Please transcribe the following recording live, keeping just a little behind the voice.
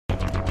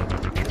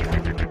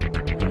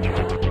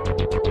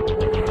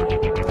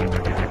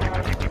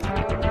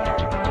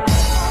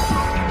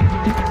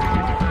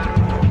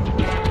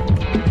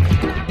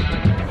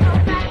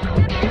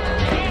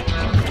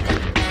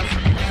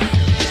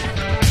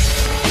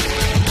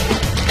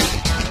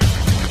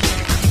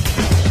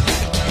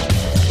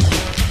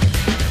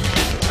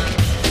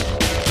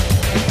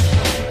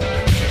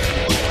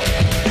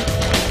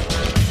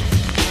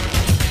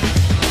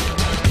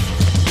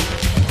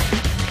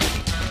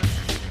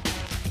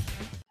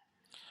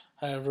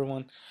Hi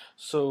everyone.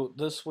 So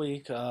this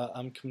week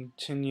I'm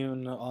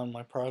continuing on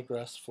my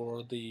progress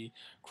for the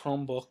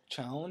Chromebook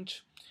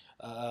challenge,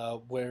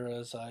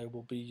 whereas I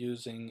will be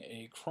using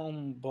a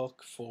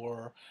Chromebook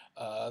for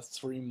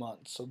 3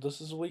 months. So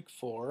this is week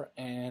 4,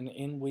 and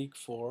in week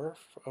 4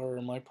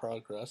 for my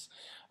progress,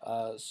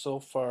 so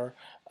far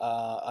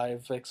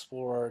I've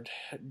explored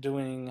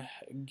doing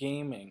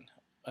gaming.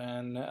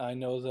 And I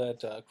know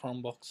that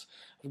Chromebooks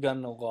have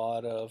gotten a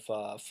lot of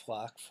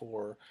flack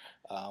for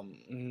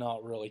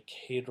not really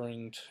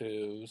catering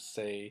to,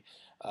 say,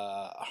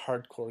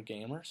 hardcore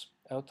gamers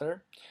out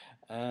there.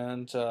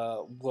 And,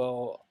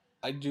 well,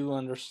 I do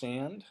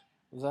understand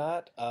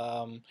that.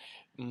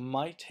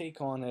 My take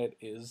on it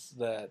is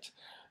that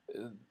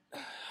uh,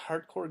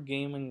 hardcore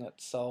gaming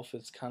itself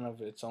is kind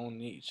of its own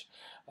niche.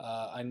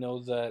 I know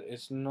that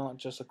it's not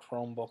just a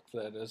Chromebook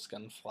that is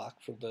getting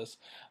flack for this.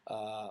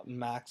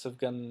 Macs have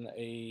gotten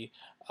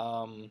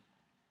um,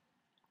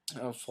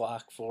 a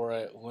flack for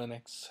it.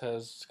 Linux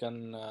has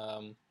gotten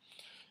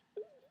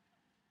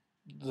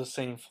the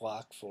same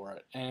flack for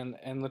it.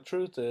 And the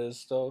truth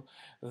is though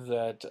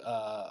that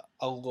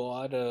a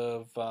lot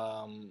of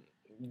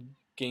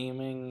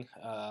gaming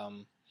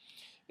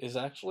is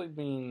actually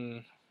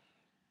being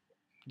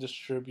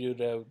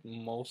distributed out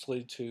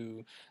mostly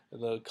to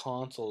the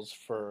consoles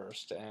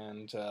first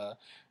and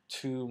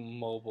to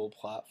mobile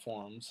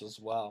platforms as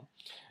well.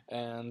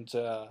 And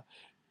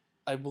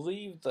I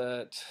believe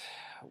that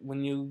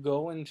when you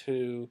go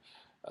into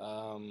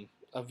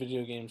a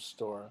video game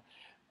store,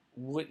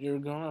 what you're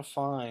gonna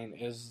find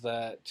is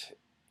that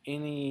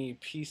any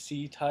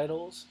PC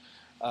titles,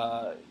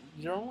 uh,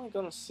 you're only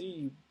gonna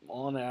see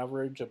on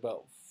average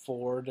about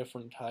 4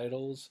 different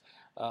titles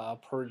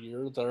per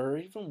year that are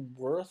even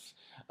worth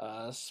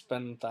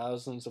spending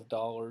thousands of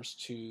dollars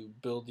to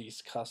build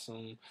these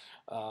custom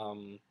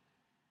um,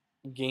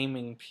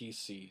 gaming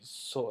PCs.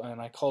 So,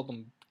 and I call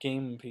them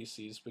gaming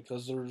PCs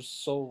because they're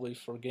solely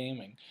for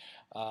gaming.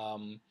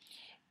 Um,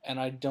 and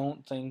I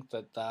don't think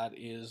that that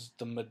is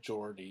the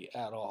majority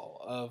at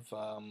all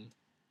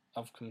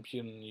of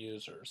computing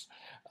users.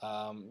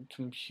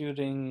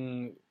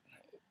 Computing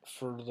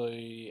for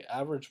the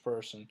average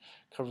person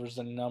covers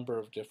a number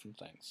of different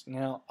things.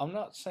 Now, I'm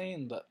not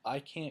saying that I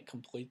can't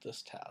complete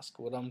this task.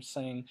 What I'm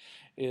saying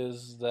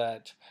is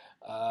that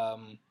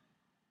um,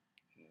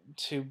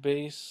 to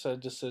base a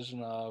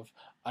decision of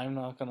I'm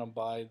not going to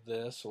buy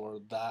this or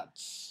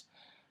that's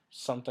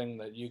something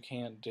that you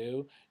can't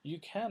do, you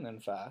can, in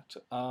fact.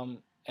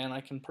 And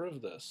I can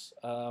prove this.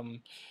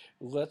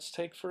 Let's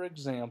take, for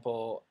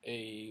example,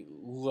 a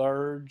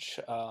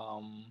large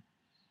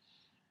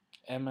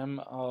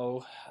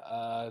MMO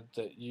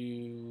that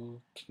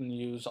you can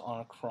use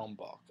on a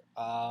Chromebook.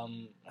 How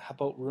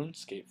about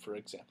RuneScape, for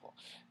example?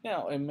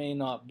 Now, it may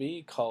not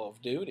be Call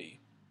of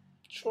Duty,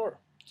 sure,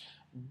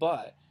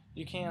 but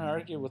you can't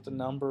argue with the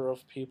number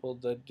of people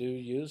that do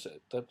use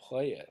it, that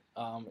play it.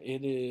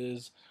 It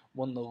is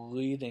one of the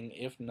leading,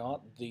 if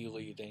not the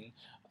leading,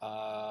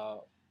 uh,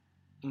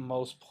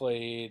 most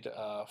played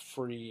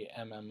free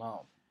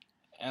MMO.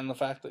 And the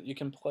fact that you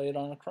can play it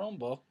on a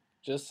Chromebook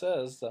just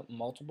says that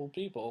multiple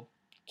people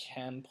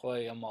can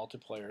play a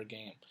multiplayer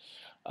game.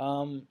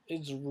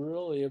 It's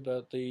really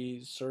about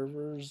the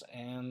servers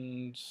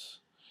and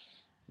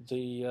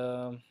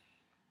the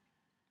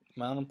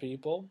amount of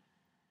people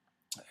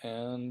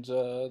and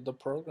the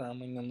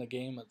programming in the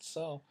game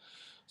itself.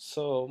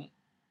 So,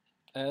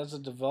 as a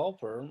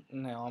developer,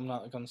 now I'm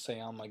not going to say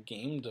I'm a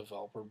game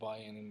developer by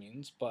any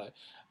means, but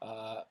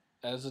uh,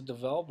 as a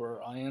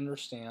developer, I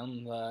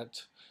understand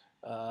that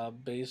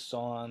based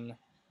on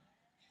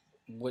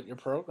what you're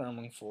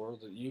programming for,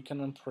 that you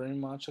can pretty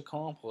much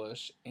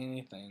accomplish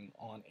anything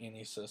on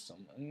any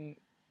system. And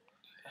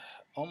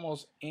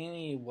almost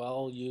any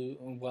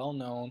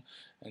well-known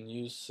and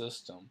used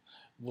system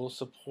will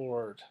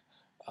support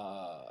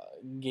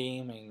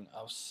gaming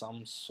of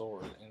some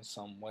sort in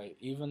some way,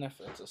 even if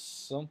it's a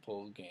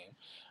simple game.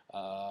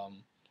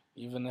 Um,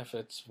 Even if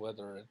it's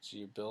whether it's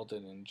you build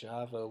it in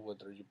Java,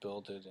 whether you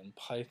build it in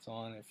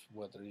Python, if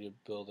whether you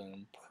build it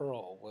in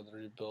Perl,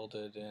 whether you build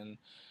it in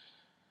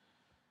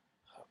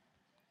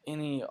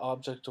any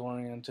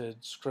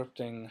object-oriented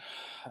scripting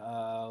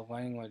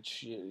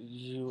language,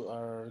 you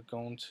are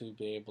going to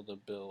be able to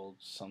build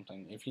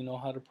something. If you know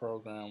how to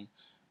program,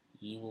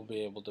 you will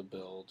be able to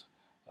build.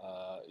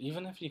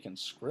 Even if you can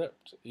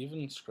script,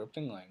 even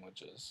scripting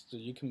languages, so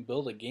you can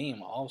build a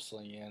game also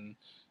in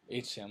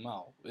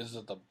HTML. Is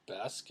it the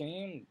best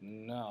game?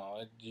 No,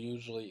 it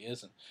usually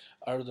isn't.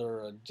 Are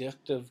there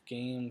addictive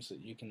games that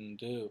you can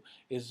do?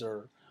 Is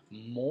there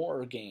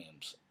more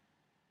games?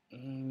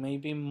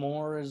 Maybe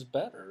more is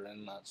better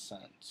in that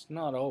sense.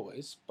 Not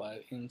always,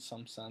 but in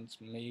some sense,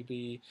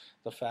 maybe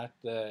the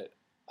fact that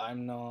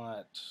I'm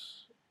not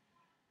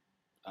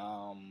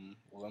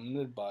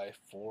limited by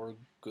 4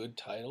 good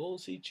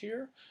titles each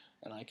year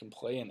and I can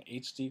play an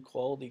HD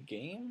quality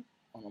game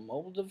on a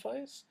mobile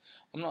device.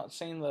 I'm not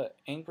saying that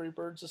Angry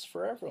Birds is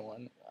for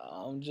everyone.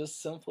 I'm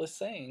just simply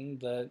saying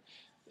that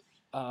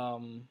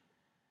um,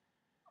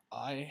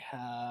 I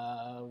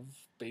have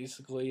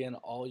basically an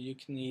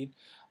all-you-can-eat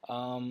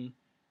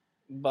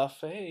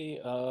buffet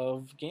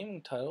of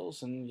gaming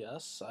titles, and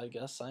yes, I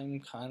guess I'm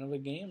kind of a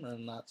gamer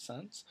in that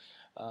sense,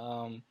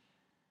 um,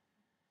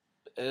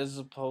 as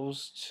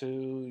opposed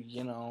to,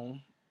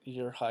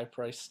 your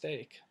high-priced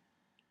steak.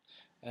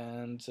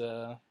 And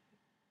I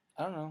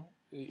don't know,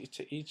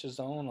 to each his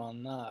own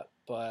on that,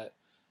 but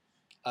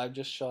I've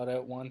just shot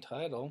out one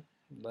title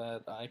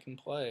that I can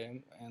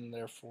play, and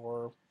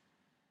therefore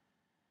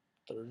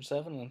there's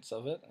evidence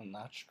of it, and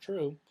that's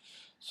true.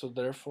 So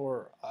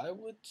therefore, I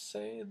would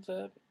say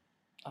that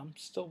I'm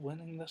still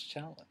winning this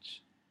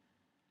challenge.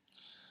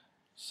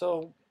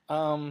 So,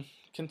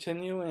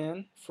 continue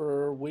in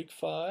for week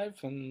 5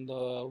 and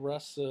the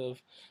rest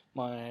of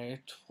my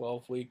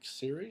 12-week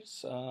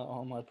series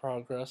on my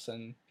progress,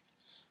 and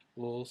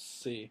we'll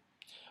see.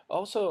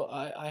 Also,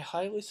 I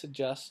highly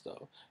suggest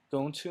though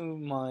going to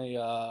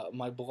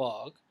my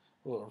blog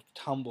or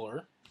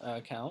Tumblr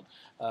account,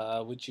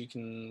 which you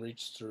can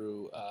reach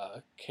through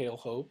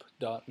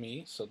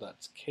kayolhope.me. So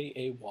that's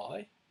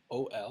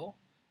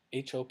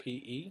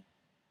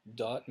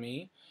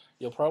KAYOLHOPE.me.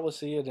 You'll probably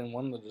see it in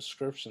one of the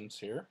descriptions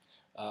here.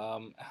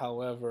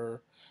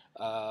 However,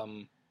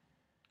 um,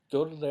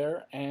 go to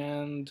there,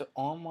 and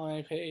on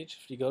my page,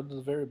 if you go to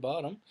the very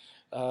bottom,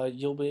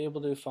 you'll be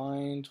able to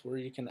find where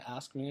you can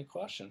ask me a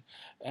question.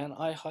 And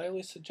I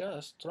highly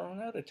suggest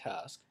throwing out a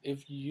task.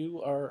 If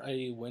you are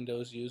a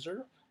Windows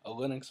user, a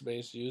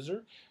Linux-based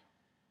user,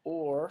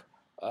 or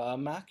a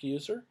Mac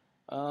user,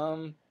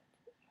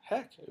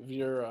 heck, if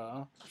you're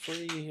a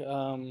free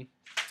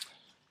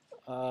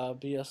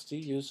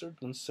BSD user,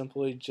 then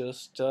simply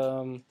just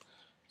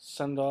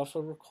send off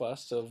a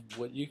request of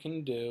what you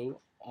can do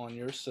on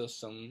your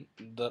system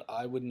that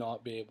I would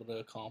not be able to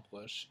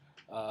accomplish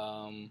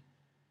um,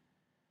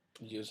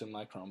 using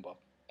my Chromebook,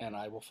 and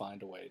I will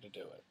find a way to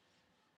do it.